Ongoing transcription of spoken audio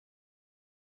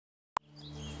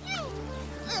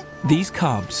These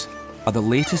cubs are the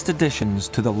latest additions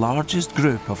to the largest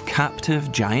group of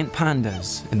captive giant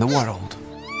pandas in the world.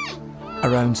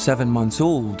 Around 7 months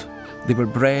old, they were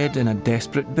bred in a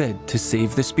desperate bid to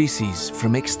save the species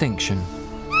from extinction.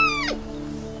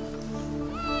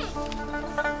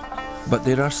 But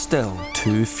there are still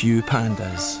too few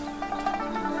pandas.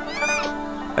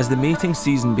 As the mating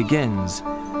season begins,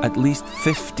 at least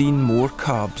 15 more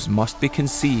cubs must be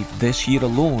conceived this year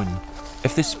alone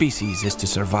if the species is to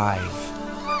survive.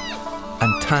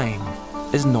 And time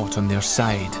is not on their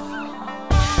side.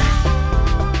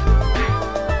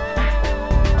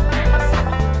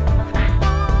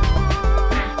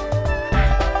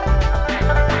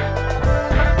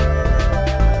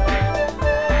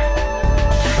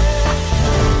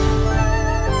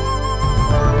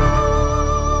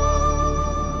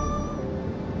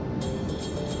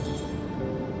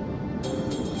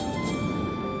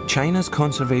 China's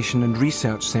Conservation and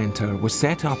Research Centre was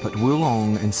set up at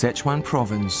Wulong in Sichuan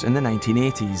province in the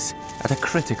 1980s at a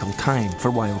critical time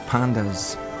for wild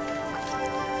pandas.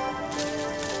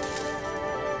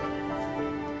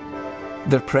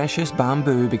 Their precious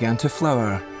bamboo began to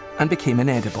flower and became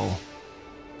inedible.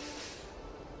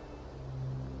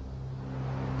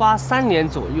 83年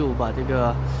左右吧，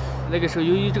那个时候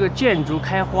由于这个建筑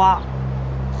开花，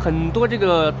很多这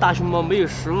个大熊猫没有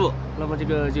食物。 那么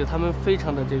就它们非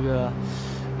常的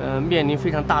面临非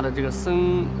常大的这个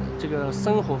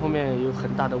生活方面有很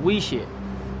大的威胁。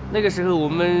那个时候我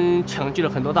们抢救了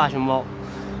很多大熊猫，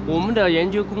我们的研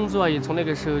究工作也从那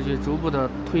个时候就逐步的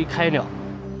推开了。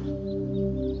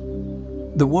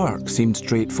The work seemed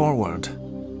straightforward.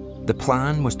 The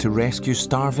plan was to rescue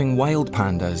starving wild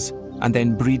pandas and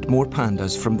then breed more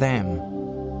pandas from them.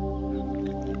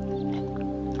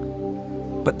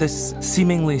 But this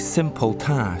seemingly simple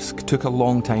task took a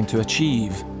long time to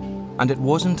achieve, and it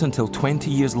wasn't until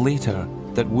 20 years later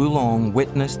that Wulong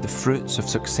witnessed the fruits of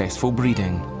successful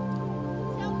breeding.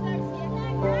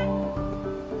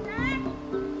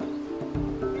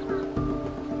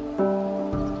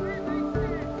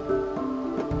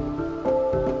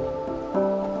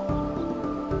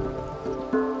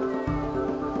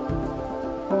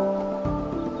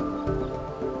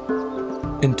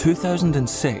 In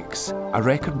 2006, a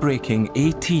record-breaking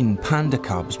 18 panda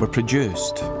cubs were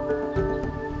produced.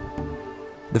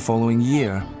 The following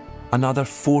year, another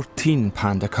 14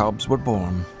 panda cubs were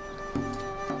born.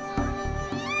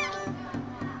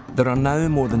 There are now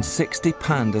more than 60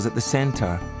 pandas at the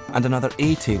centre, and another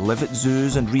 80 live at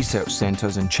zoos and research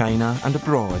centres in China and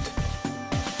abroad.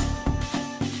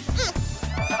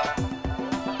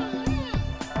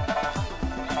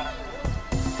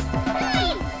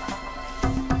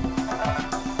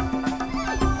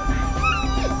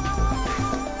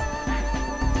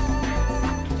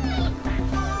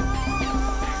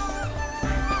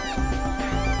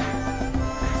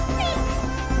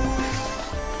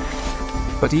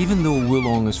 But even though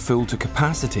Wulong is full to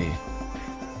capacity,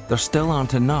 there still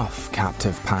aren't enough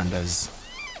captive pandas.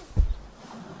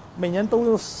 每年都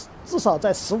有至少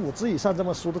在15只以上这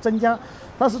么数的增加，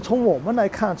但是从我们来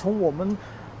看，从我们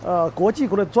国际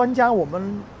国的专家我们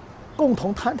共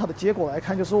同探讨的结果来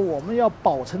看，就是说我们要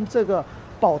保持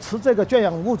这个圈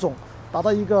养物种达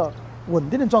到一个稳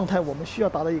定的状态，我们需要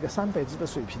达到一个300只的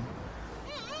水平。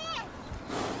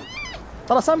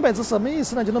达到300只什么意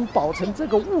思呢？就能保存这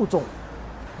个物种。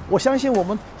 我相信我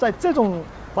们在这种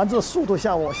繁殖的速度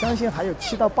下，我相信还有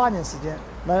7到8年时间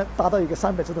来达到一个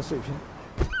300只的水平。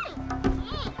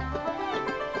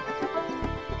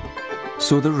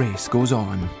So the race goes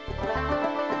on.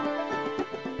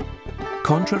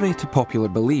 Contrary to popular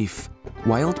belief,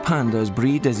 wild pandas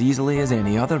breed as easily as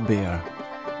any other bear.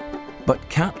 But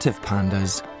captive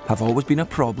pandas have always been a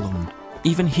problem,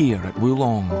 even here at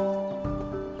Wulong.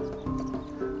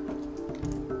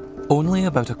 Only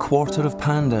about a quarter of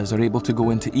pandas are able to go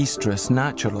into estrus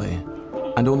naturally,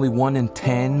 and only 1 in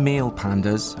 10 male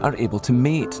pandas are able to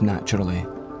mate naturally.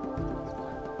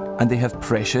 And they have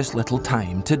precious little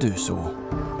time to do so.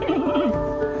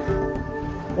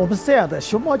 我们是这样的，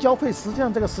熊猫交配实际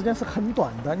上这个时间是很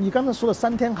短的。你刚才说的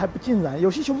3天还不尽然，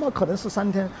有些熊猫可能是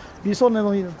3天，比如说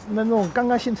那种刚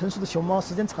刚性成熟的熊猫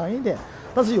时间长一点。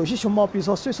 但是有些熊猫，比如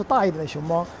说岁数大一点的熊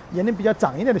猫，年龄比较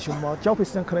长一点的熊猫，交配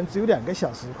时间可能只有2个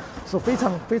小时，是非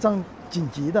常紧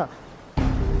急的。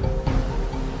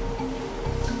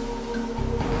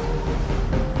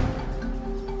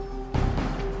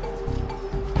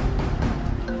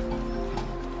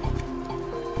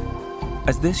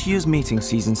As this year's mating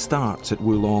season starts at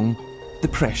Wulong, the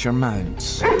pressure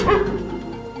mounts.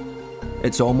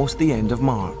 It's almost the end of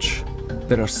March.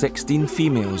 There are 16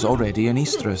 females already in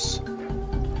estrus.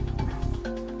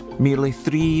 Merely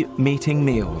 3 mating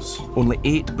males, only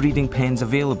 8 breeding pens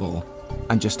available,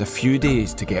 and just a few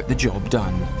days to get the job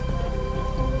done.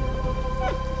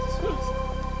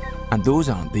 And those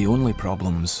aren't the only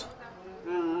problems.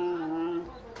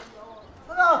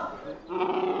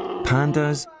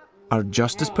 Pandas are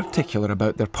just as particular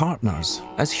about their partners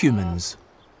as humans.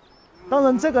 当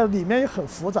然，这个里面也很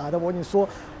复杂的。我跟你说，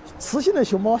雌性的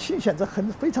熊猫性选择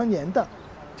非常严的，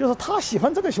就是它喜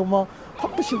欢这个熊猫，它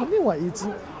不喜欢另外一只。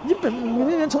你明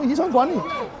明从遗传管理，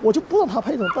我就不让它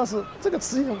配种，但是这个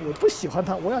雌性我不喜欢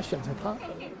它，我要选择它。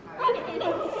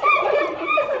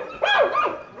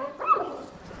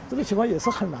这个情况也是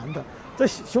很难的。这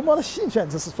熊猫的性选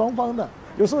择是双方的，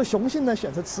有时候雄性呢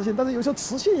选择雌性，但是有时候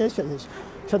雌性也选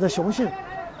择雄性。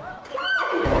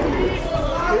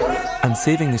 And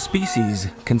saving the species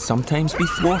can sometimes be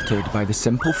thwarted by the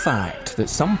simple fact that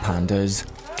some pandas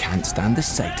can't stand the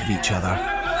sight of each other.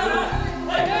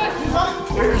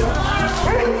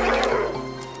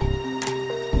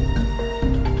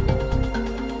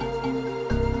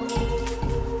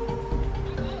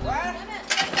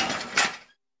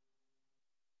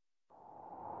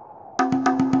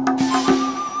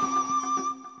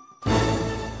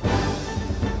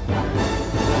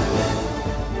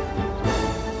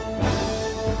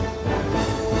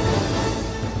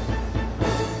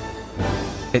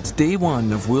 It's day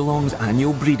 1 of Wulong's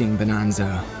annual breeding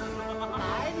bonanza.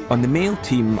 On the male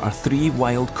team are 3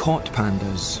 wild caught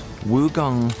pandas,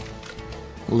 Wugung,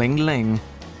 Ling Ling,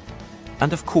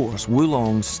 and of course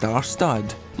Wulong's star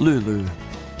stud, Lulu.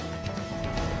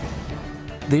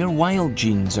 Their wild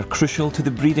genes are crucial to the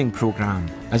breeding programme,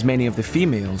 as many of the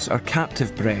females are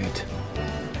captive bred.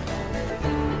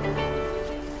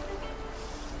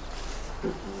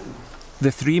 The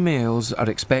 3 males are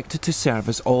expected to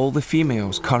service all the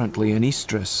females currently in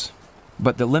estrus,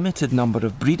 but the limited number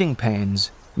of breeding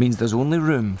pens means there's only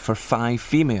room for 5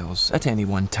 females at any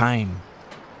one time.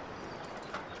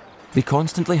 They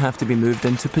constantly have to be moved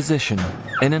into position,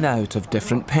 in and out of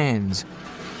different pens,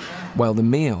 while the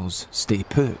males stay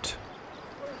put.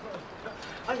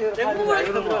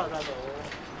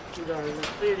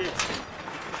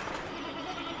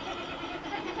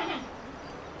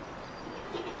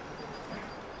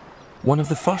 One of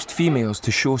the first females to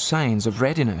show signs of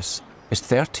readiness is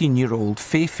 13-year-old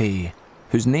Fei Fei,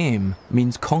 whose name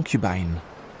means concubine.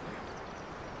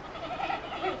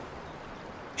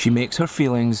 She makes her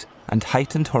feelings and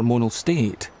heightened hormonal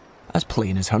state as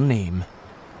plain as her name.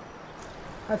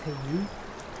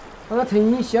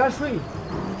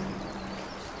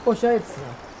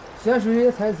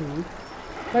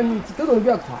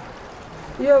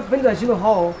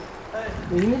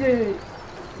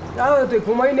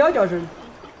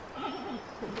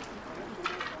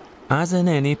 As in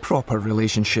any proper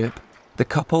relationship, the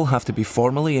couple have to be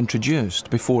formally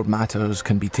introduced before matters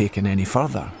can be taken any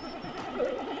further.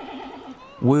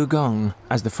 Wugung,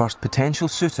 as the first potential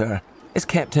suitor, is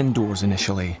kept indoors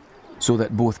initially, so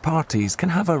that both parties can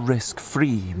have a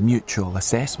risk-free mutual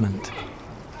assessment.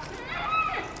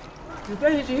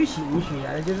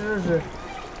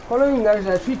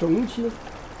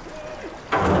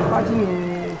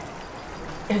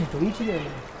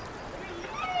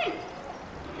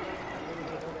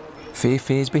 Fei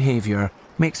Fei's behaviour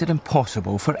makes it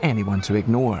impossible for anyone to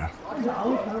ignore.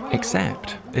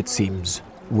 Except, it seems,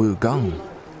 Wugung.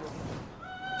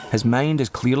 His mind is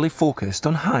clearly focused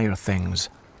on higher things,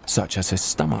 such as his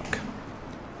stomach.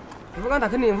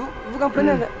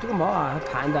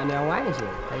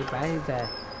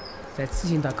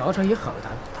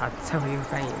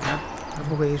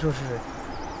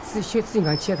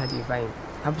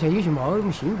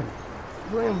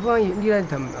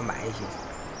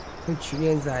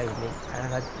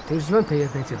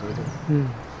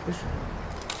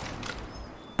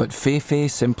 But Fei Fei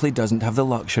simply doesn't have the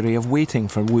luxury of waiting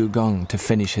for Wugung to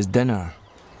finish his dinner.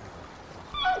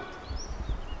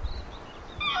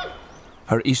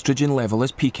 Her estrogen level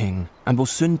is peaking and will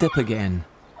soon dip again.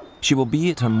 She will be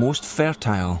at her most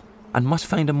fertile and must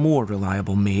find a more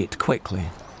reliable mate quickly.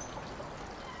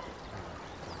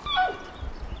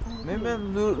 妹妹，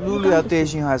露露要德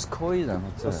行还是可以，然后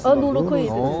这。露露可以。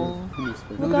哦，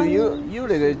露露有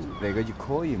那个就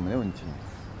可以，没得问题。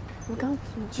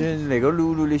其实那个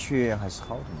露露的血缘还是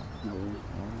好的嘛。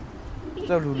只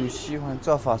要露露喜欢，只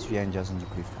要发出羊叫声就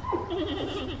可以放。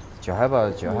就害怕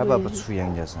不出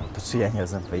羊叫声，不出羊叫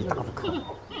声非打不可。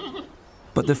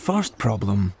 But the first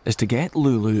problem is to get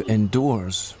Lulu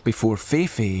indoors before Fei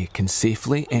Fei can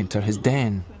safely enter his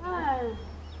den.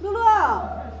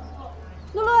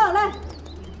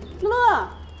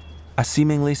 A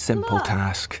seemingly simple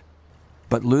task,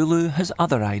 but Lulu has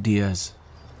other ideas.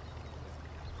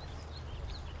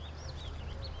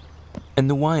 In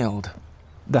the wild,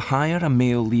 the higher a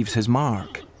male leaves his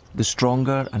mark, the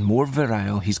stronger and more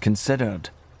virile he's considered,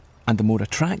 and the more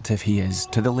attractive he is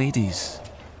to the ladies.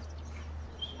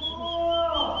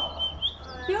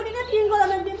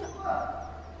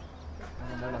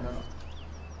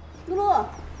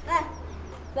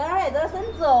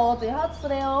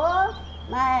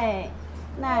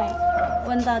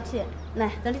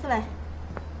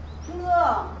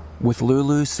 With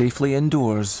Lulu safely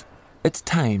indoors, it's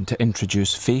time to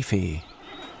introduce Feifei.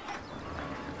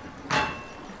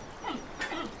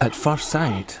 At first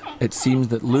sight, it seems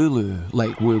that Lulu,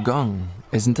 like Wu Gong,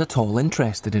 isn't at all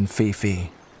interested in Feifei.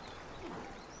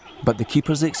 But the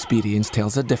keeper's experience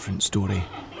tells a different story.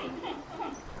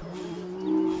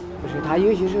 他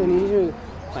有些时候你就是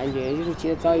幻觉，有时候起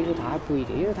得早，有时候他还不一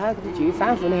定，有时候他就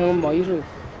反复的很嘛，有时候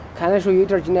看的时候有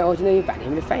点进来，哦，进来有半天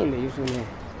没得反应的，有时候呢，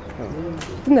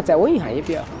等他再稳一下也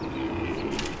比较好。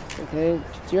他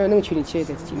只要能确定起来，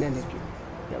再进来的就比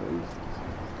较稳。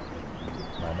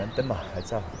慢慢等嘛，还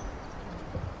早。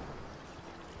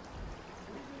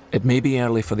It may be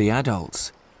early for the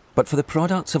adults, but for the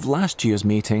products of last year's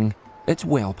mating, it's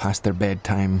well past their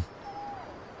bedtime.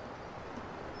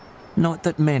 Not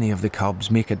that many of the cubs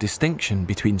make a distinction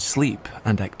between sleep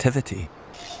and activity.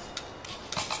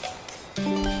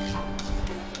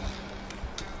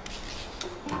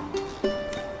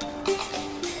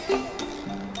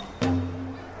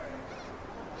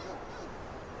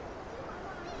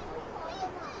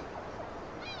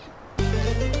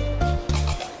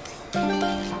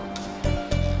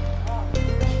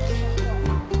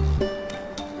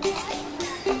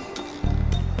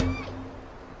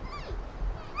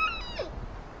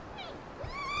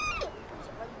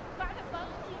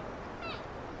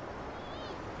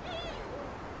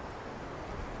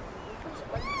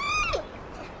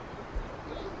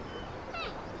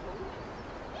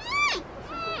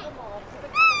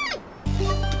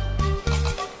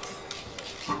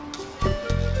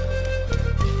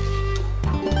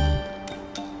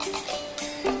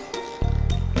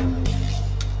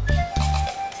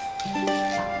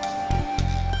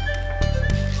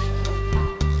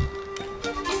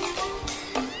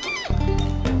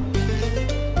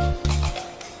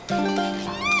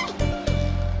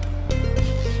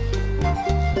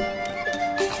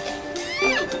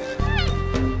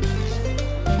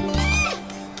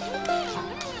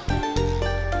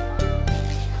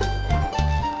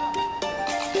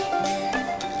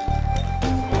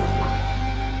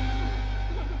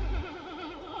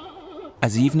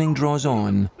 As evening draws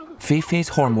on, Feifei's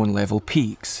hormone level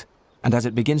peaks, and as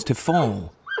it begins to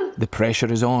fall, the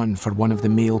pressure is on for one of the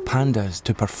male pandas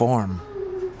to perform.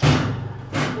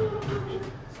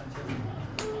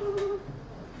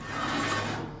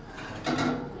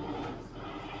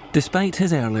 Despite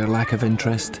his earlier lack of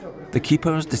interest, the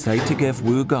keepers decide to give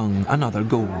Wu Gong another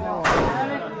go.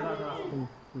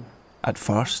 At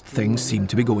first, things seem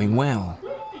to be going well.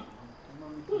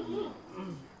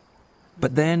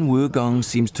 But then Wu Gong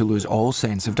seems to lose all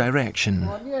sense of direction.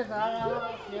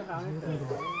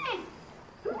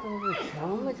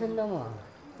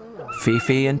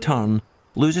 Feifei, in turn,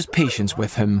 loses patience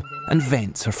with him and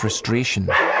vents her frustration.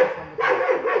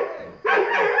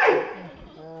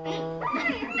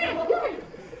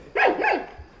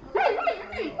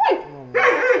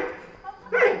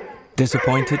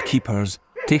 Disappointed keepers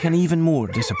take an even more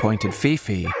disappointed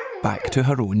Feifei back to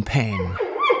her own pen.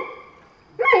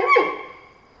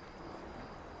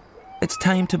 It's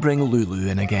time to bring Lulu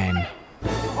in again.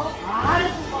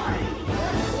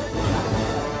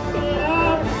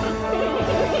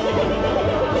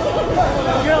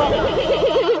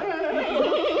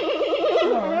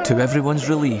 To everyone's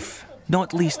relief,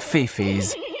 not least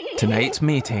Feifei's, tonight's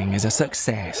mating is a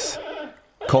success.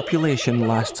 Copulation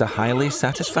lasts a highly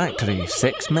satisfactory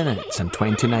 6 minutes and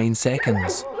 29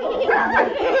 seconds.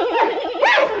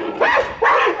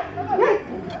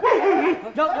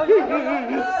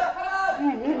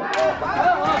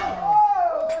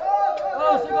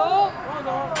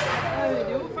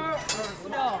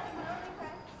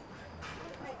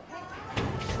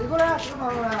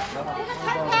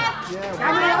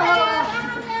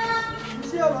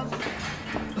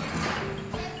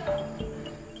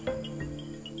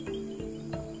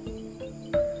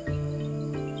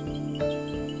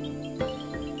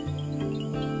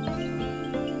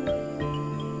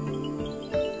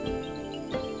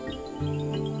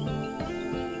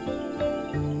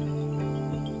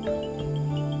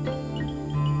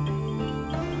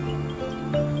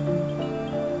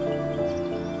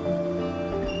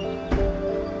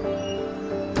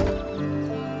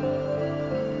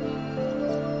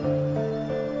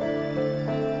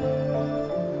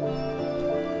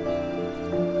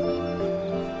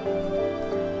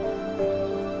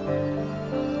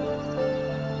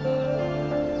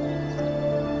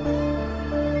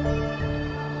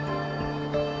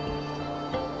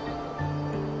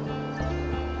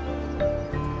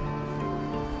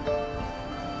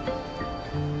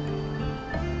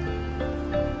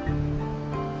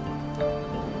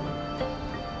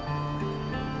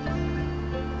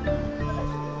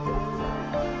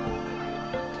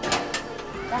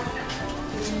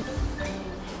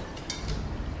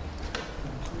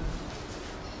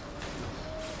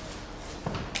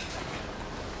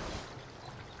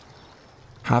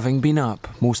 Having been up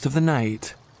most of the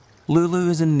night, Lulu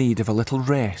is in need of a little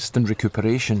rest and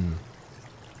recuperation.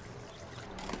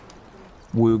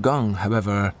 Wu Gung,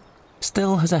 however,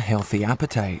 still has a healthy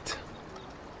appetite.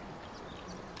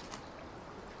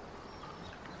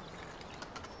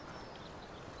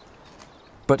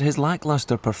 But his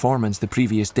lackluster performance the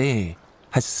previous day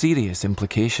has serious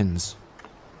implications.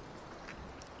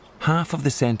 Half of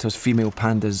the centre's female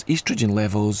pandas' estrogen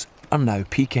levels are now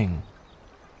peaking.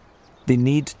 They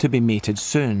need to be mated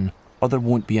soon, or there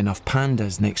won't be enough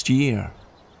pandas next year.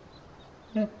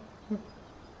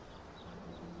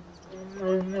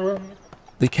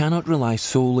 They cannot rely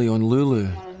solely on Lulu,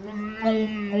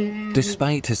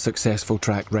 despite his successful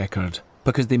track record,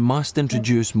 because they must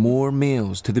introduce more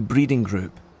males to the breeding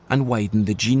group and widen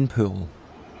the gene pool.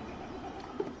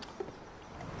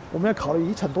 我们要考虑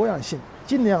遗传多样性，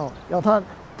尽量让它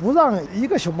不让一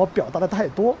个熊猫表达的太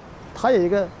多，它有一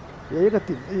个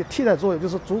替代作用，就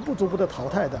是逐步的淘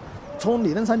汰的。从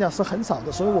理论上讲是很少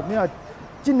的，所以我们要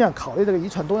尽量考虑这个遗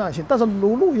传多样性，但是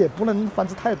乳鹿也不能繁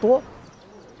殖太多。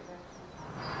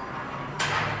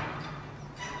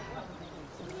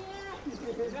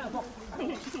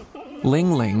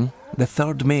 Ling Ling, the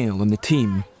third male on the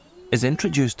team, is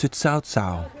introduced to Cao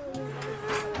Cao.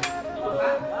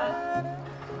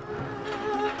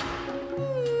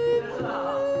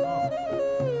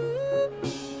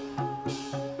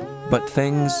 But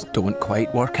things don't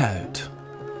quite work out.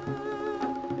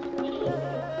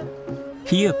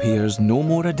 He appears no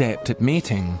more adept at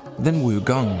mating than Wu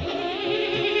Gung.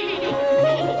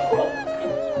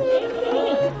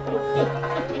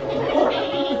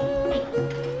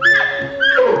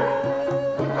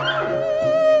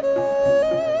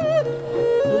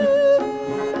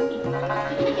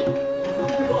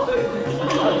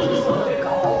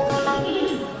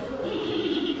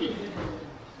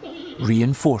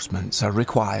 Reinforcements are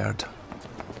required.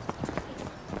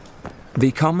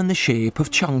 They come in the shape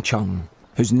of Chung Chung,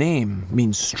 whose name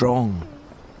means strong.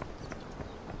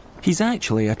 He's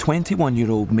actually a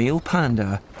 21-year-old male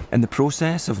panda in the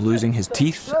process of losing his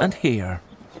teeth and hair.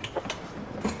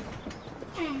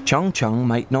 Chung Chung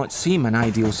might not seem an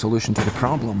ideal solution to the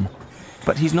problem,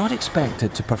 but he's not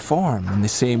expected to perform in the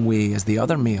same way as the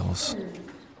other males.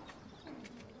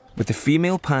 With the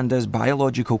female panda's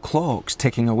biological clocks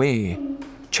ticking away,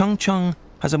 Chung Chung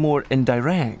has a more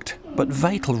indirect but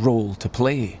vital role to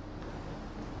play.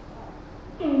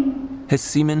 His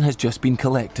semen has just been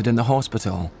collected in the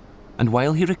hospital, and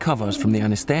while he recovers from the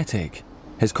anaesthetic,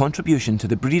 his contribution to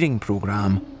the breeding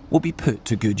programme will be put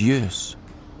to good use.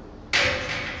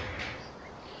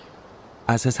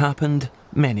 As has happened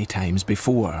many times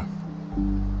before.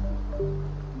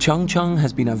 Chung Chung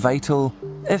has been a vital,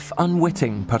 if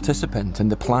unwitting, participant in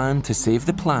the plan to save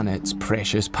the planet's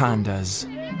precious pandas.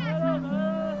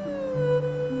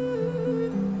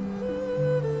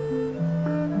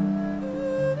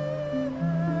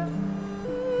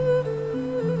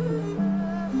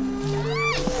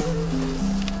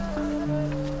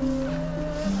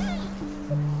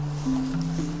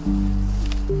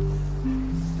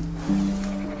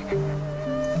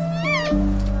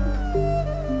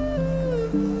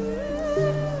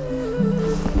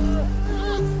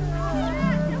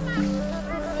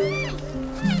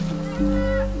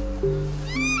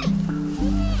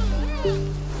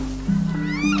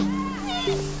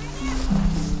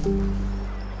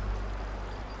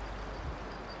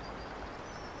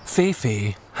 Fei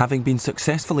Fei, having been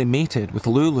successfully mated with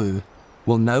Lulu,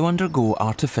 will now undergo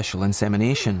artificial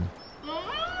insemination.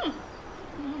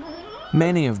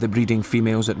 Many of the breeding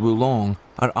females at Wulong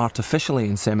are artificially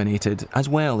inseminated as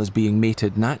well as being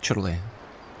mated naturally.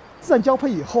 自然交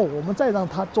配以后，我们再让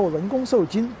它做人工受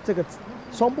精，这个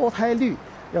双胞胎率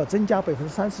要增加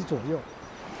30%左右。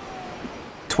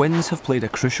 Twins have played a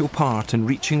crucial part in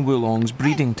reaching Wulong's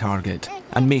breeding target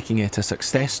and making it a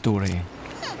success story.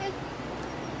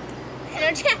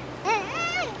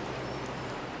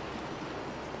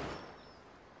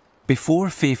 Before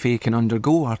Fei Fei can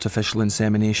undergo artificial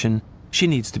insemination, she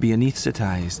needs to be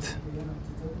anaesthetised.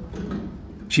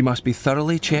 She must be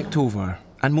thoroughly checked over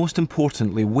and, most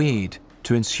importantly, weighed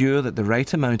to ensure that the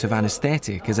right amount of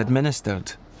anaesthetic is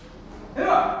administered.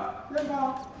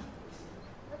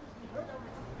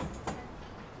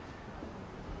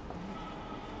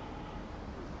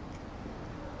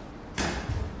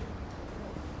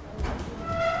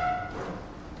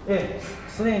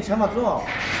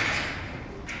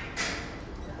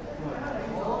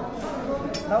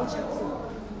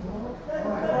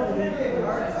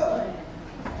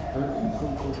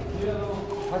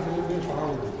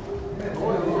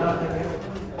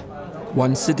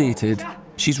 Once sedated,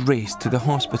 she's raced to the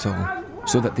hospital,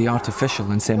 so that the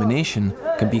artificial insemination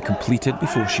can be completed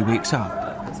before she wakes up.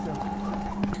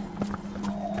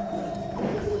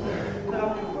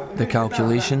 The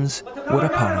calculations were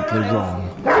apparently wrong.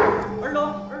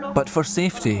 But for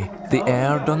safety, they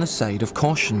erred on the side of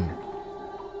caution.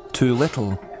 Too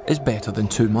little is better than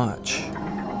too much.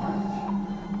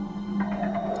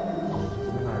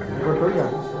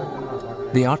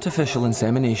 The artificial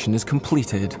insemination is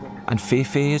completed and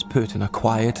Feifei is put in a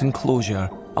quiet enclosure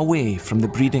away from the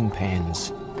breeding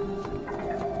pens.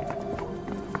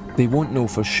 They won't know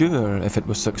for sure if it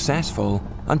was successful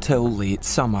until late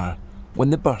summer, when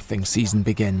the birthing season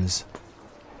begins.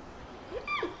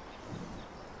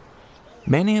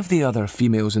 Many of the other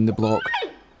females in the block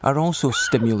are also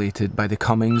stimulated by the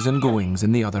comings and goings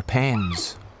in the other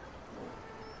pens.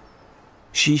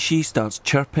 Shishi starts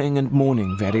chirping and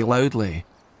moaning very loudly,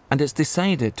 and it's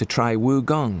decided to try Wu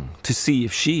Gong to see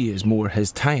if she is more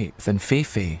his type than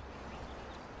Feifei.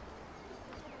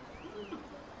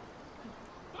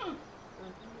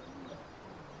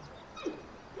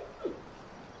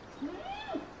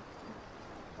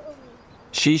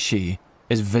 Shishi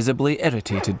is visibly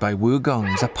irritated by Wu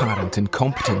Gong's apparent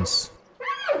incompetence.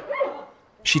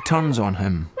 She turns on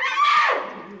him.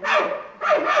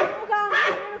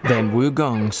 Then Wu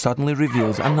Gong suddenly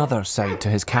reveals another side to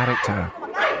his character.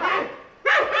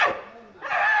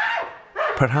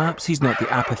 Perhaps he's not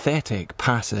the apathetic,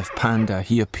 passive panda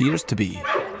he appears to be.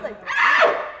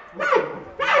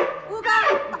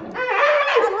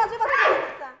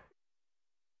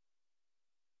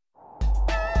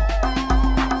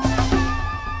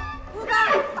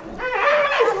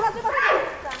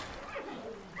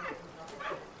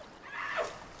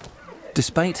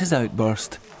 Despite his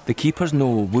outburst, the keepers know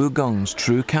Wu Gong's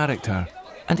true character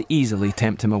and easily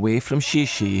tempt him away from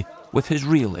Shishi with his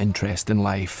real interest in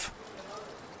life.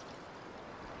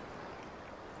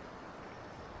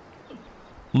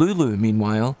 Lulu,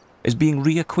 meanwhile, is being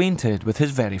reacquainted with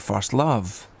his very first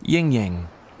love, Ying Ying.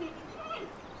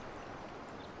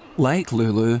 Like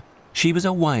Lulu, she was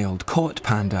a wild caught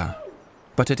panda,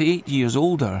 but at 8 years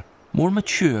older, more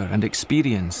mature and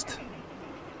experienced.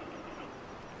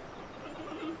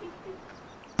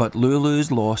 But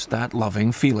Lulu's lost that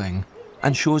loving feeling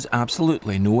and shows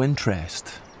absolutely no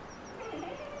interest.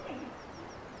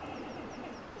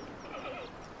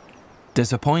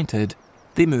 Disappointed,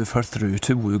 they move her through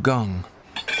to Wu Gong.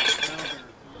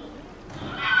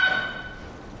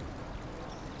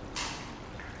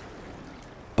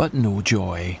 But no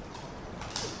joy.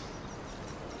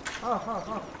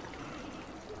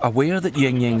 Aware that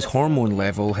Ying Ying's hormone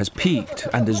level has peaked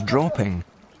and is dropping,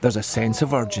 there's a sense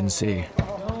of urgency.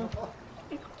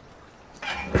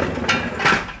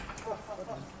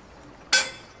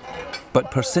 But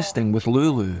persisting with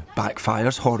Lulu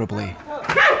backfires horribly.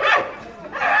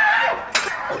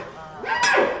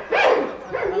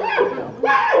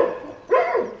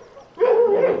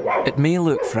 It may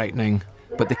look frightening,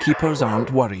 but the keepers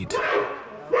aren't worried.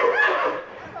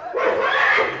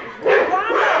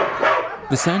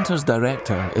 The centre's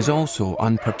director is also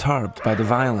unperturbed by the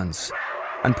violence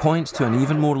and points to an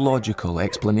even more logical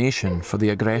explanation for the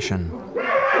aggression.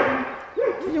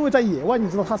 因为在野外，你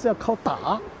知道它是要靠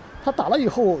打。 他打了以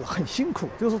后很辛苦，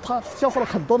就是他消耗了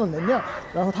很多的能量，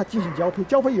然后他进行交配，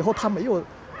交配以后他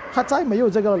再没有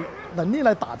这个能力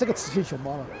来打这个雌性熊猫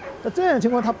了。那这样的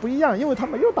情况他不一样，因为他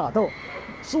没有打斗，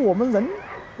是我们人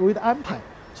为的安排，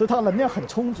所以他能量很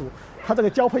充足。他这个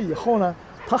交配以后呢，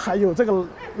他还有这个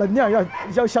能量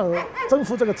要想征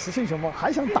服这个雌性熊猫，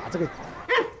还想打这个。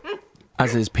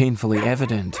As is painfully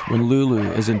evident when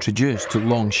Lulu is introduced to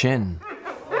Longshin.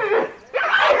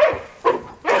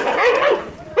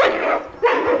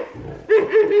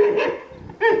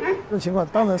 这种情况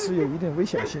当然是有一定危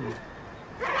险性的，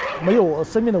没有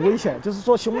生命的危险，就是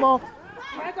说熊猫，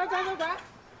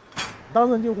当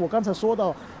然就我刚才说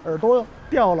到，耳朵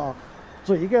掉了，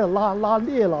嘴给拉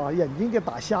裂了，眼睛给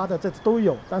打瞎的，这都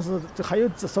有，但是还有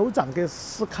手掌给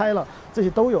撕开了，这些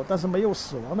都有，但是没有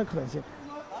死亡的可能性。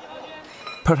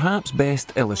 Perhaps best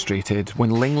illustrated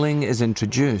when Ling Ling is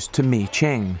introduced to Mei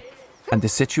Cheng, and the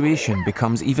situation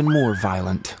becomes even more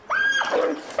violent.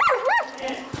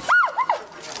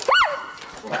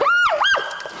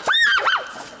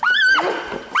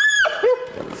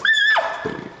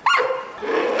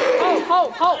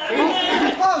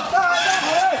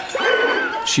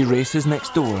 She races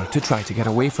next door to try to get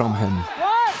away from him.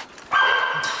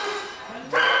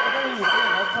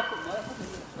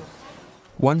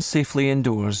 Once safely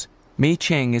indoors, Mei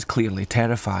Cheng is clearly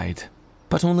terrified,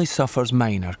 but only suffers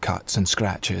minor cuts and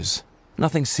scratches.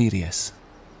 Nothing serious.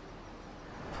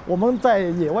 我们在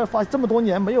野外这么多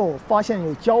年没有发现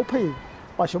有交配，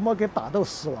把熊猫给打斗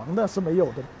死亡的是没有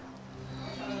的。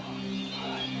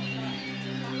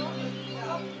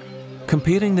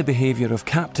Comparing the behaviour of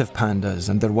captive pandas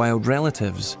and their wild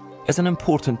relatives is an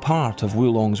important part of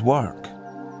Wulong's work.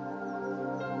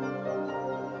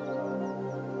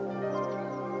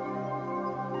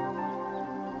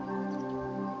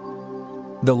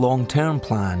 The long-term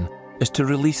plan is to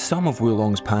release some of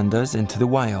Wulong's pandas into the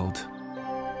wild.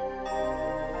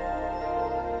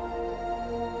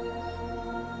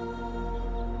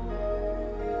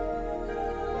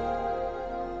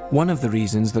 One of the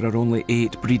reasons there are only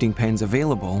 8 breeding pens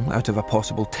available out of a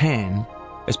possible 10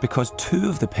 is because 2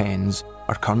 of the pens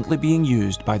are currently being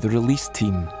used by the release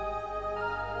team.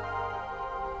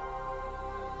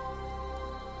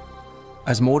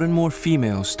 As more and more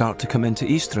females start to come into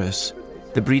estrus,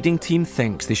 the breeding team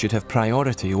thinks they should have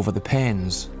priority over the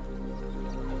pens.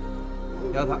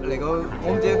 要他那个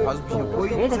我们这个靠是皮可以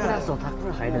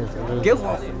给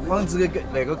防止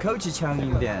那个口气强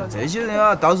一点，这些人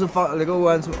啊，到时候那个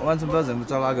完成不了任务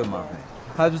找哪个麻烦？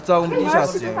还不是找我们底下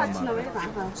是这样的嘛？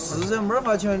是人没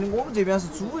法强，我们这边是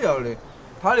主要的，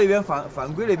他那边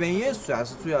犯规那边也算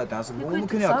是主要，但是我们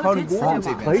肯定要考虑我们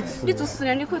这边。你做10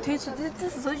年你可以退出，只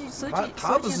是手机。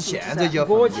他不是现在就要。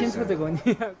我清楚这个问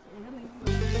题。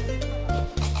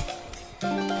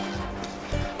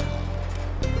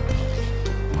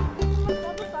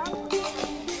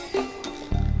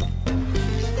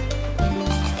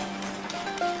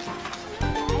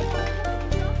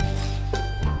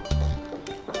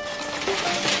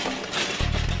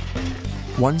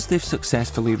Once they've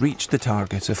successfully reached the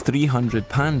target of 300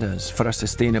 pandas for a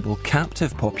sustainable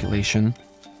captive population,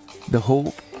 the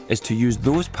hope is to use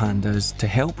those pandas to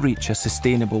help reach a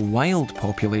sustainable wild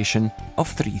population of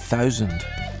 3,000.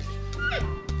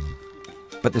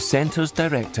 But the centre's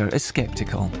director is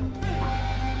sceptical.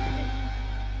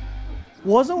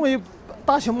 我认为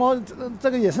大熊猫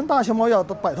这个野生大熊猫要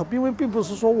摆脱濒危，并不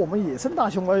是说我们野生大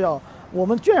熊猫我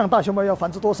们圈养大熊猫要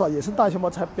繁殖多少，野生大熊猫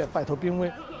才摆脱濒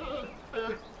危。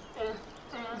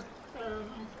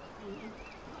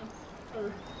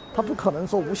它不可能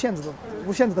说无限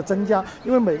制的增加，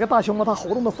因为每个大熊猫它活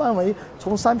动的范围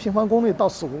从3平方公里到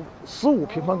15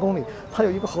平方公里，它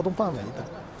有一个活动范围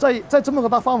的。在这么个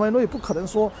大范围内，不可能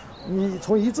说你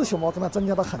从一只熊猫跟它增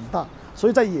加到很大，所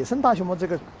以在野生大熊猫这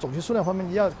个种群数量方面，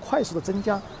你要快速的增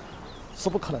加是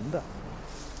不可能的。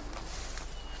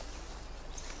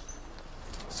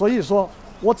所以说，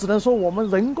我只能说我们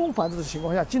人工繁殖的情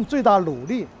况下，尽最大努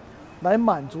力来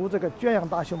满足这个圈养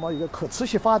大熊猫一个可持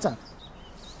续发展。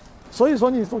所以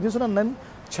说，你种群数量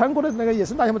全国的那个野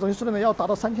生大熊猫种群数量要达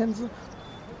到3000只，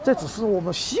这只是我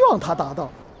们希望它达到。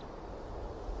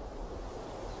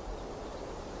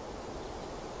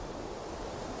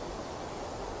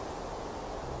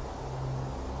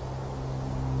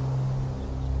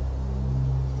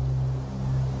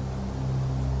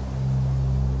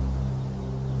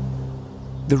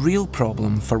The real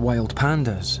problem for wild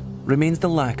pandas remains the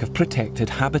lack of protected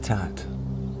habitat.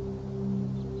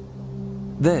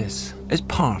 This is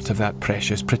part of that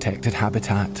precious protected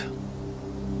habitat.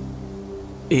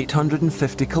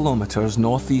 850 kilometres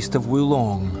northeast of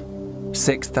Wulong,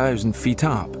 6,000 feet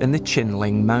up in the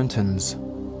Chinling Mountains.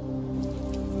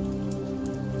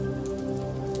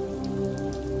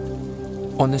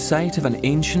 On the site of an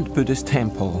ancient Buddhist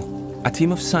temple, a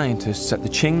team of scientists at the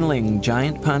Chinling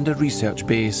Giant Panda Research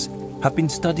Base have been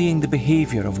studying the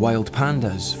behaviour of wild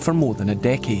pandas for more than a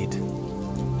decade.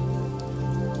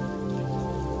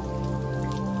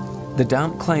 The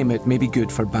damp climate may be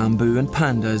good for bamboo and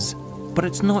pandas, but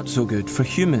it's not so good for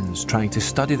humans trying to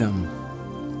study them.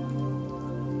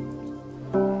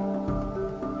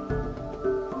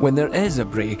 When there is a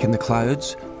break in the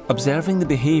clouds, observing the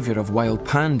behaviour of wild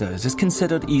pandas is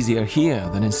considered easier here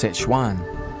than in Sichuan.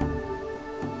 Here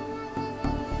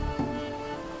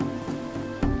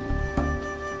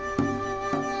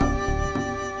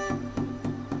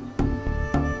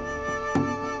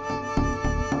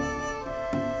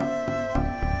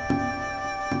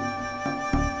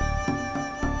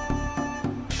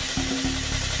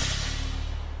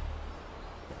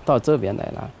到这边来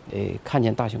了，看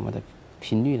见大熊猫的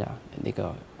频率呢，那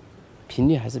个频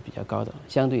率还是比较高的，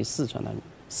相对于四川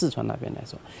那边来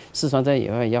说，四川在野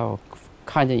外要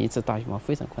看见一只大熊猫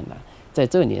非常困难。在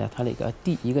这里呢，它那个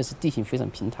一个是地形非常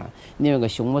平坦，另外一个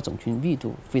熊猫种群密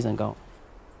度非常高。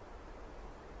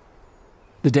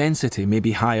The density may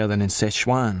be higher than in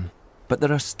Sichuan, but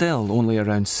there are still only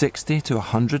around 60 to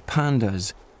 100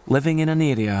 pandas living in an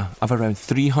area of around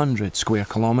 300 square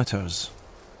kilometres.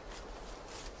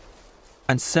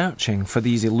 And searching for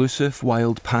these elusive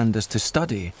wild pandas to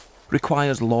study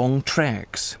requires long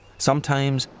treks,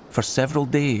 sometimes for several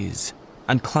days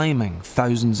and climbing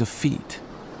thousands of feet.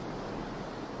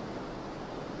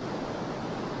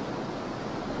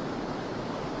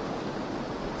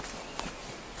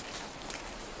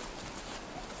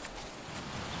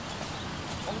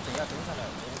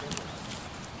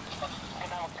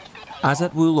 As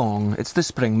at Wulong, it's the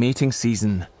spring mating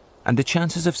season, and the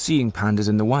chances of seeing pandas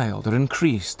in the wild are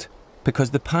increased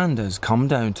because the pandas come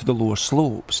down to the lower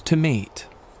slopes to mate.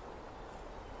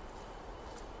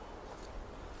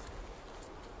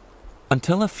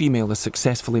 Until a female is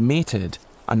successfully mated,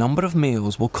 a number of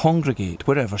males will congregate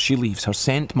wherever she leaves her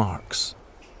scent marks.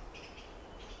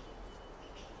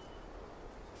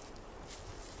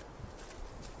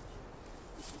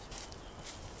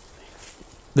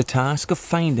 The task of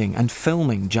finding and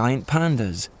filming giant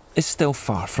pandas is still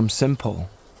far from simple.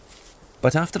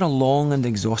 But after a long and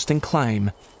exhausting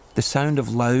climb, the sound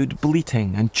of loud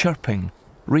bleating and chirping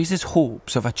raises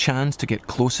hopes of a chance to get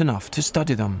close enough to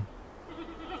study them.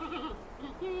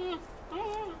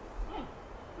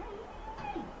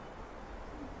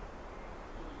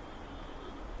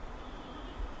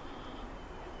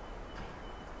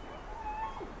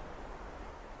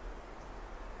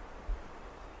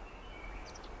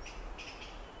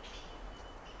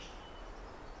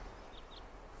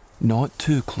 Not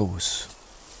too close.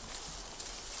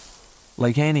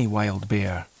 Like any wild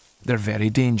bear, they're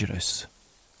very dangerous,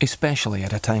 especially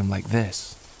at a time like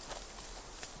this.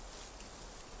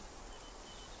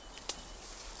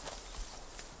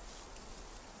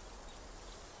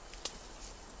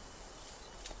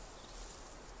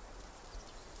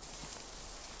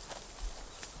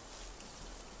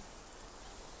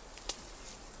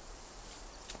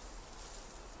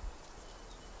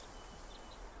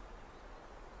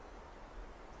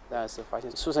但是发现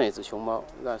树上有只熊猫，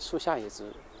那树下有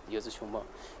只熊猫，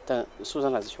但树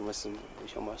上那只熊猫是母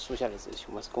熊猫，树下那只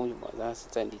熊猫是公熊猫，然后是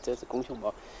在离这只公熊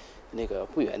猫那个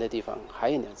不远的地方还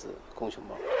有2只公熊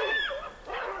猫。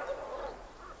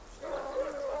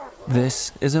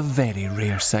This is a very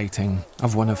rare sighting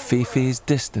of one of Feifei's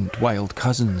distant wild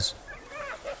cousins.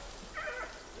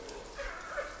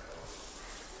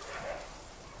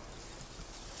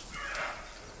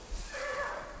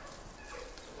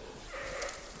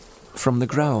 From the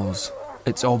growls,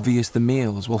 it's obvious the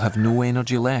males will have no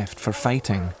energy left for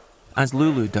fighting, as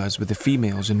Lulu does with the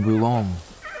females in Wulong.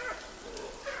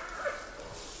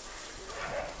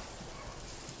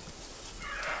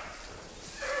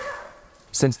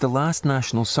 Since the last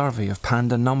national survey of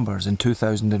panda numbers in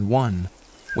 2001,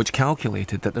 which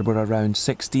calculated that there were around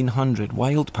 1,600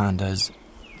 wild pandas,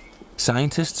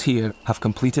 scientists here have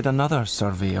completed another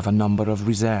survey of a number of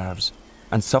reserves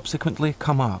and subsequently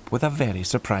come up with a very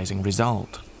surprising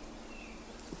result.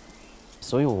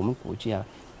 所以我们估计啊，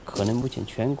可能目前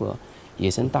全国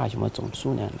野生大熊猫总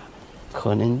数量呢，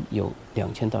可能有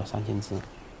2000到3000只。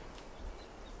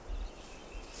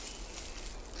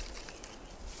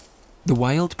The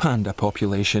wild panda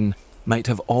population might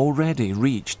have already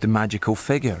reached the magical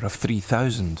figure of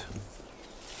 3,000.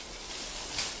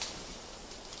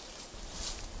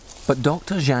 But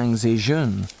Dr. Zhang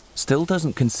Zejun still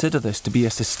doesn't consider this to be a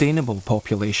sustainable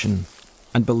population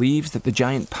and believes that the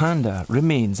giant panda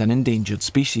remains an endangered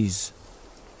species.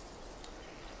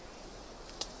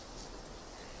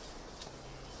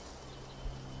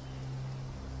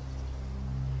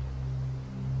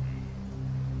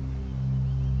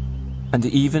 And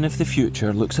even if the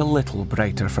future looks a little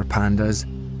brighter for pandas,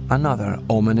 another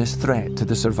ominous threat to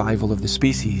the survival of the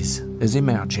species is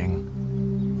emerging.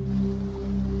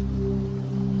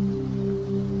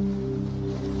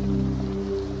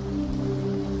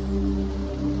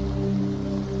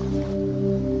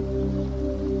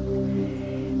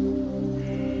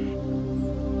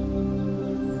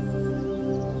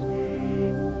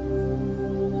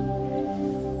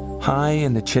 High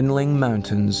in the Qinling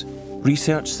Mountains,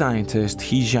 research scientist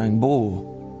He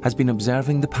Jiangbo has been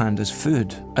observing the pandas'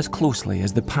 food as closely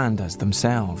as the pandas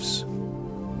themselves.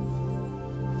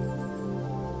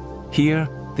 Here,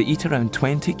 they eat around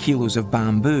 20 kilos of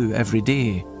bamboo every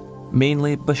day,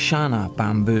 mainly Bashana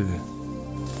bamboo.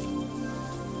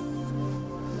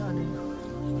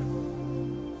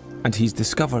 And he's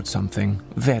discovered something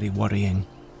very worrying.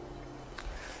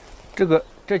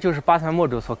 这就是巴山墨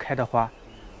竹所开的花。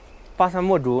巴山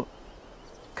墨竹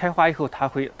开花以后，它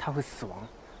会死亡，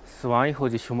死亡以后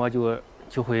这熊猫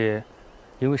就会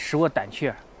因为食物胆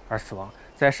怯而死亡。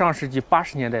在上世纪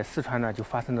80年代，四川呢就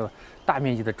发生了大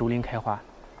面积的竹林开花。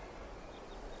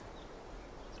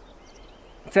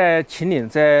在秦岭，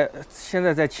现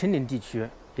在在秦岭地区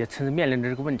也面临着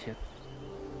这个问题。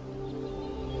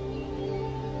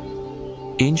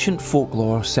 Ancient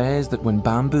folklore says that when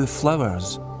bamboo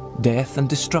flowers, death and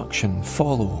destruction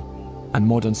follow, and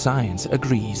modern science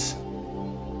agrees.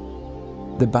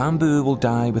 The bamboo will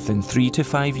die within 3 to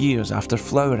 5 years after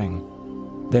flowering.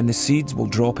 Then the seeds will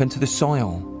drop into the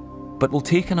soil, but will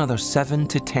take another 7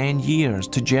 to 10 years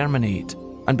to germinate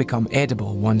and become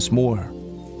edible once more.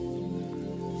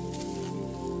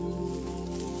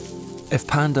 If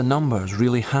panda numbers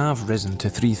really have risen to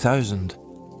 3,000,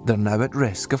 they're now at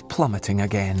risk of plummeting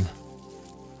again.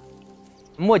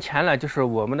 目前呢，就是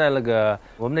我们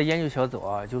的研究小组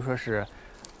啊，就说是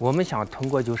我们想通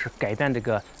过就是改变这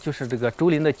个竹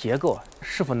林的结构，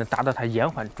是否能达到它延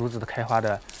缓竹子的开花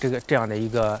的这样的一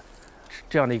个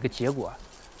结果。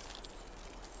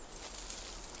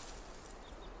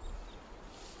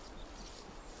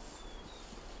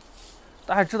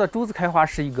大家知道，竹子开花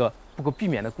是一个不可避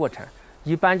免的过程，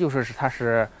一般就说是它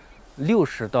是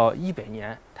60到100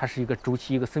年，它是一个周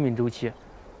期，一个生命周期。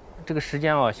这个时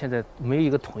间啊，现在没有一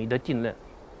个统一的定论。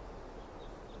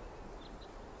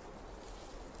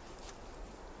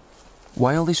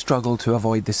 While they struggle to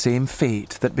avoid the same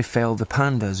fate that befell the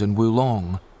pandas in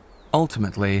Wulong,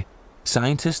 ultimately,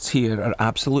 scientists here are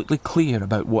absolutely clear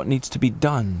about what needs to be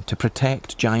done to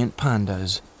protect giant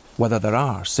pandas, whether there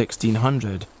are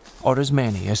 1,600 or as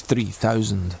many as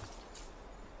 3,000.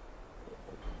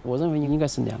 我认为应该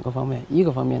是2个方面，一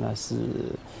个方面呢是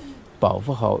保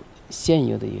护好现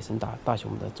有的野生大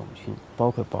熊的种群，包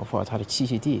括保护好它的栖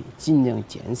息地，尽量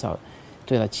减少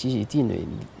对它栖息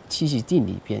地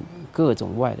里边各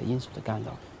种外的因素的干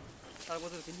扰。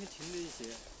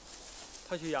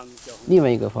另外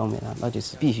一个方面呢，那就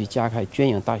是必须加快圈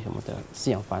养大熊猫的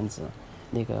饲养繁殖，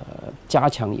加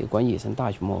强有关野生大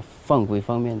熊猫放归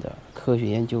方面的科学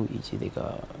研究以及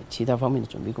其他方面的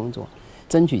准备工作，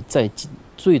争取在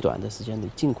最短的时间内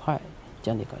尽快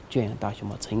将圈养大熊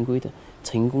猫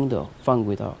成功的放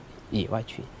归到野外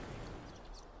去。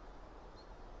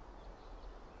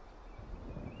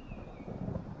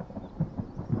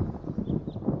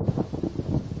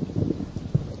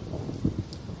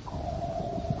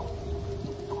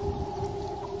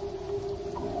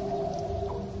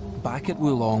 Back at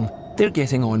Wulong, they're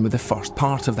getting on with the first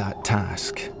part of that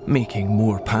task, making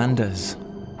more pandas.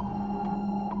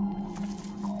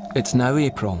 It's now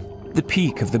April, the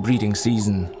peak of the breeding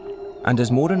season, and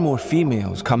as more and more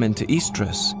females come into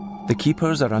estrus, the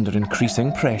keepers are under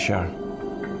increasing pressure.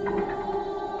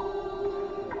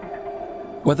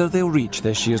 Whether they'll reach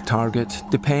this year's target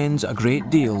depends a great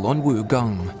deal on Wu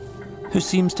Gung, who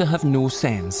seems to have no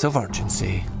sense of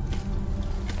urgency.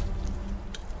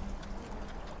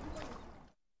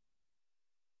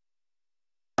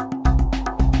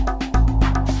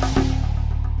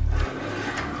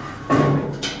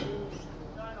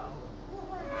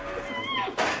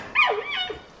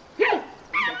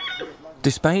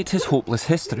 Despite his hopeless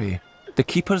history, the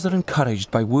keepers are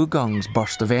encouraged by Wu Gung's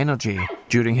burst of energy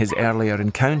during his earlier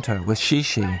encounter with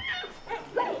Shishi.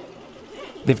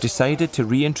 They've decided to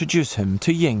reintroduce him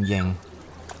to Ying Ying.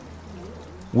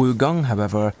 Wu Gung,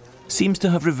 however, seems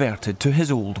to have reverted to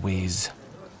his old ways,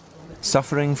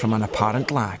 suffering from an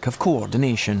apparent lack of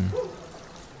coordination.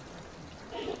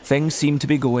 Things seem to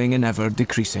be going in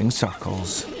ever-decreasing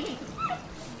circles.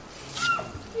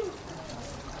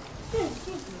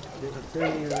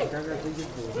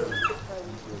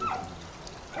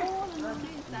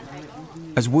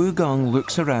 As Wu Gung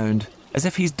looks around as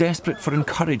if he's desperate for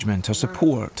encouragement or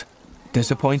support,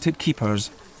 disappointed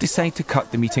keepers decide to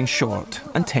cut the meeting short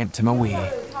and tempt him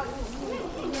away.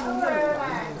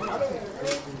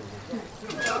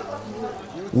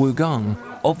 Wu Gung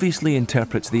obviously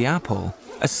interprets the apple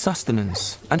as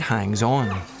sustenance and hangs on,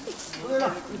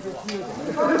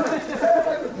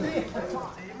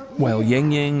 while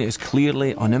Ying Ying is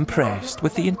clearly unimpressed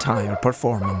with the entire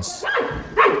performance.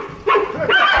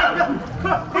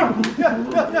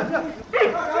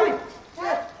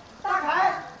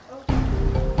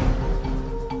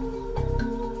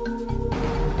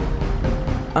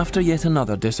 After yet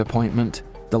another disappointment,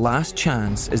 the last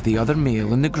chance is the other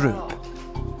male in the group,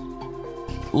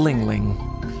 Ling Ling.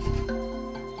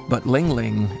 But Ling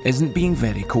Ling isn't being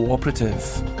very cooperative.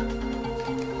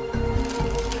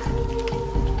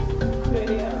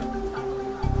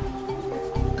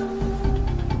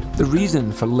 The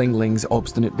reason for Ling Ling's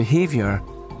obstinate behaviour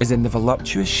is in the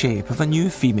voluptuous shape of a new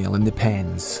female in the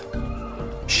pens,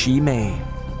 Shi Mei,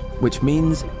 which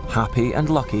means happy and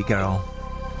lucky girl.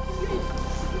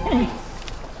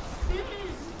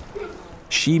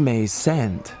 Shi Mei's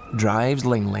scent drives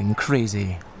Ling Ling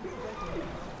crazy,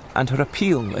 and her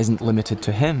appeal isn't limited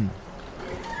to him.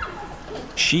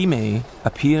 Shi Mei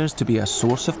appears to be a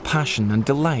source of passion and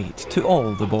delight to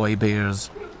all the boy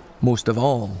bears, most of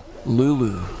all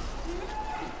Lulu.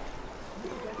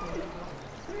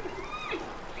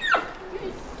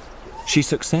 She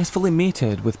successfully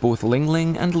mated with both Ling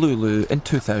Ling and Lulu in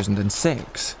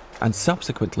 2006 and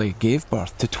subsequently gave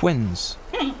birth to twins.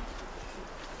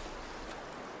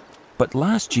 But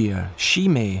last year,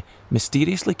 Shimei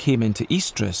mysteriously came into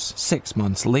Estrus 6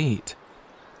 months late,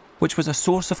 which was a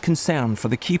source of concern for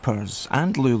the keepers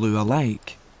and Lulu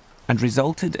alike, and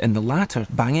resulted in the latter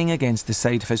banging against the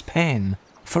side of his pen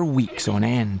for weeks on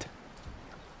end.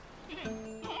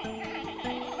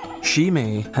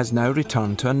 Shimei has now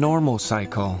returned to a normal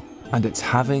cycle, and it's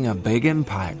having a big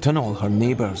impact on all her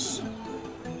neighbours.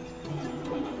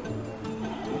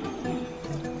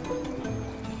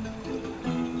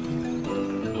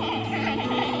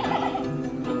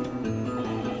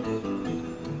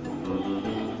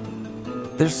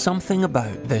 There's something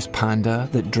about this panda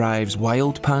that drives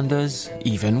wild pandas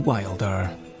even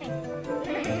wilder.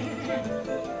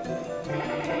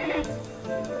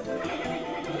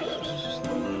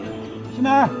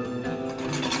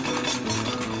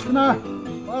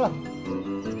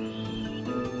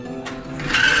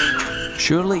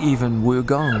 Surely even Wu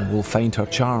Gong will find her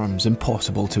charms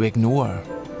impossible to ignore.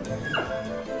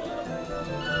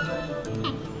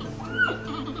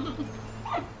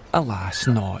 Alas,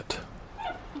 not.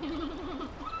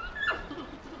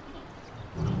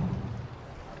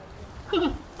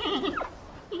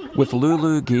 With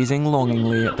Lulu gazing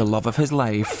longingly at the love of his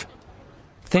life,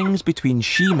 things between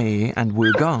Shimei and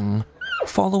Wu Gong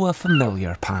follow a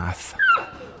familiar path.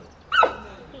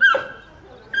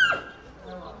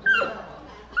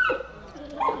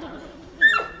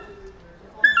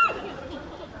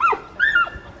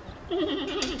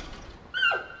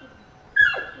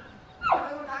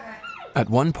 At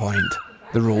one point,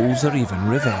 the roles are even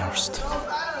reversed.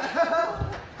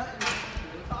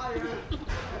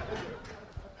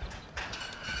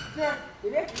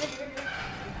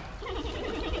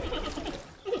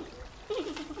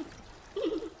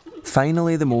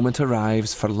 Finally, the moment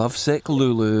arrives for lovesick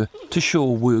Lulu to show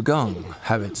Wu Gong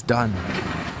how it's done.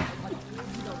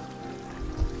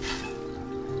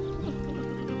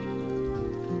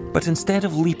 But instead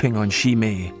of leaping on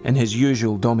Shimei in his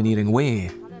usual domineering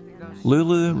way,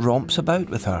 Lulu romps about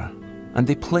with her, and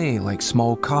they play like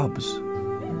small cubs.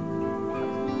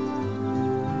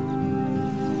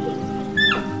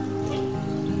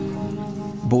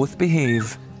 Both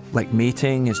behave like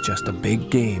mating is just a big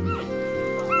game.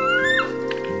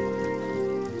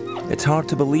 It's hard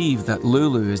to believe that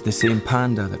Lulu is the same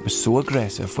panda that was so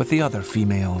aggressive with the other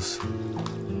females.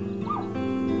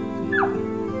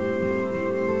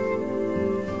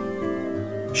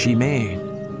 She may,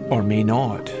 or may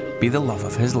not, be the love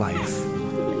of his life.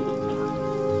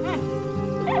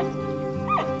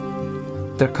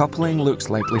 Their coupling looks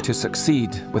likely to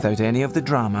succeed without any of the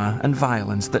drama and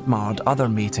violence that marred other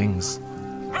matings.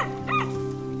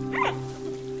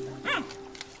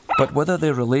 But whether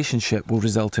their relationship will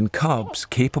result in cubs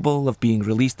capable of being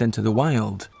released into the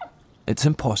wild, it's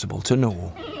impossible to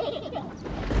know.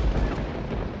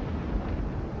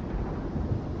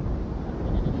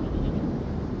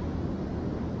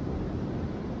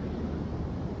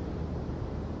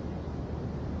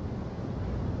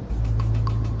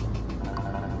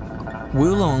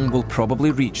 Wulong will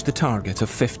probably reach the target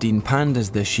of 15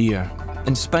 pandas this year,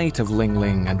 in spite of Ling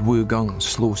Ling and Wu Gong's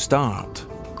slow start.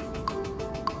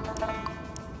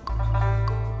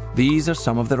 These are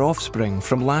some of their offspring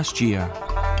from last year.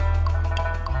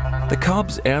 The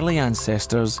cubs' early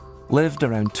ancestors lived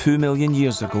around 2 million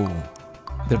years ago.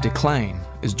 Their decline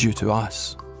is due to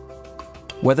us.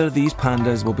 Whether these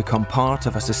pandas will become part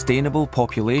of a sustainable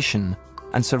population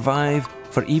and survive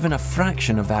for even a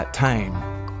fraction of that time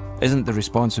isn't the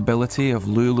responsibility of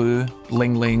Lulu,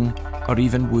 Ling Ling, or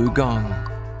even Wu Gong.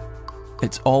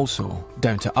 It's also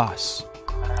down to us.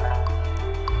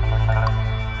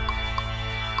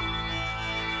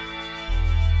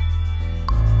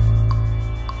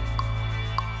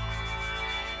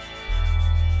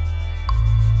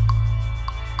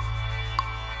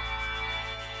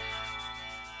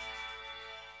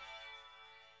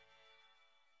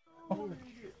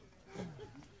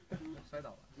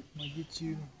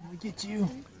 I'll get you.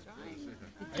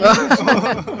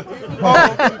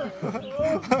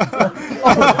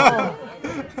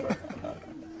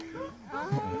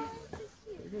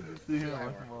 You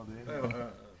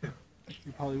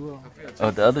probably will.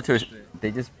 Oh, the other two,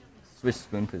 they just switch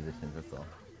spoon positions, that's all.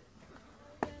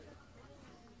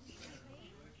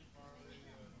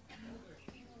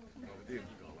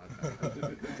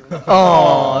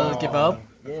 Oh, give up.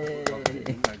 Yay!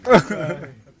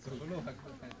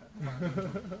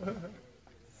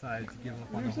 Decided to give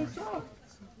up on the horse.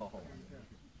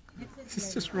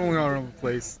 He's just rolling all over the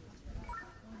place.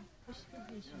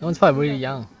 那我probably really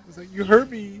young. It's like, you hurt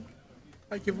me.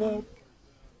 I give up.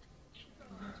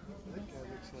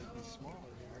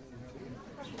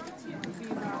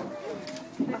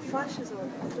 A flash is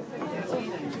on.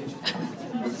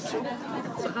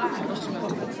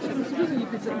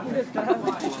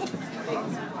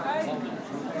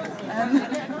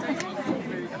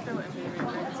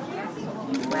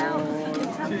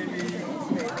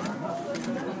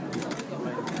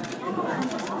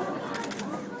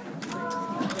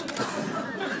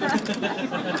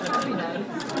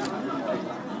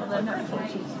 Although not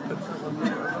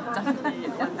definitely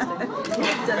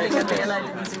don't think I'd be allowed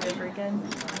in the zoo ever again.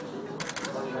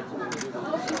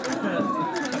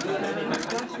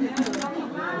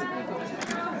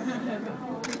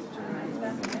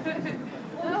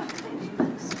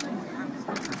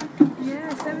 Yeah,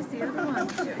 so was the other one.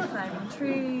 Climbing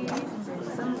trees and doing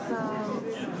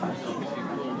somersaults.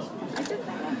 I did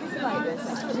like this.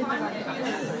 I did like it.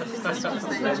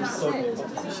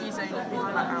 She's only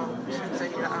let out. She was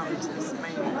only let out into this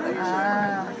main and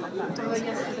then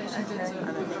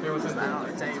she was let out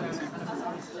a day or two.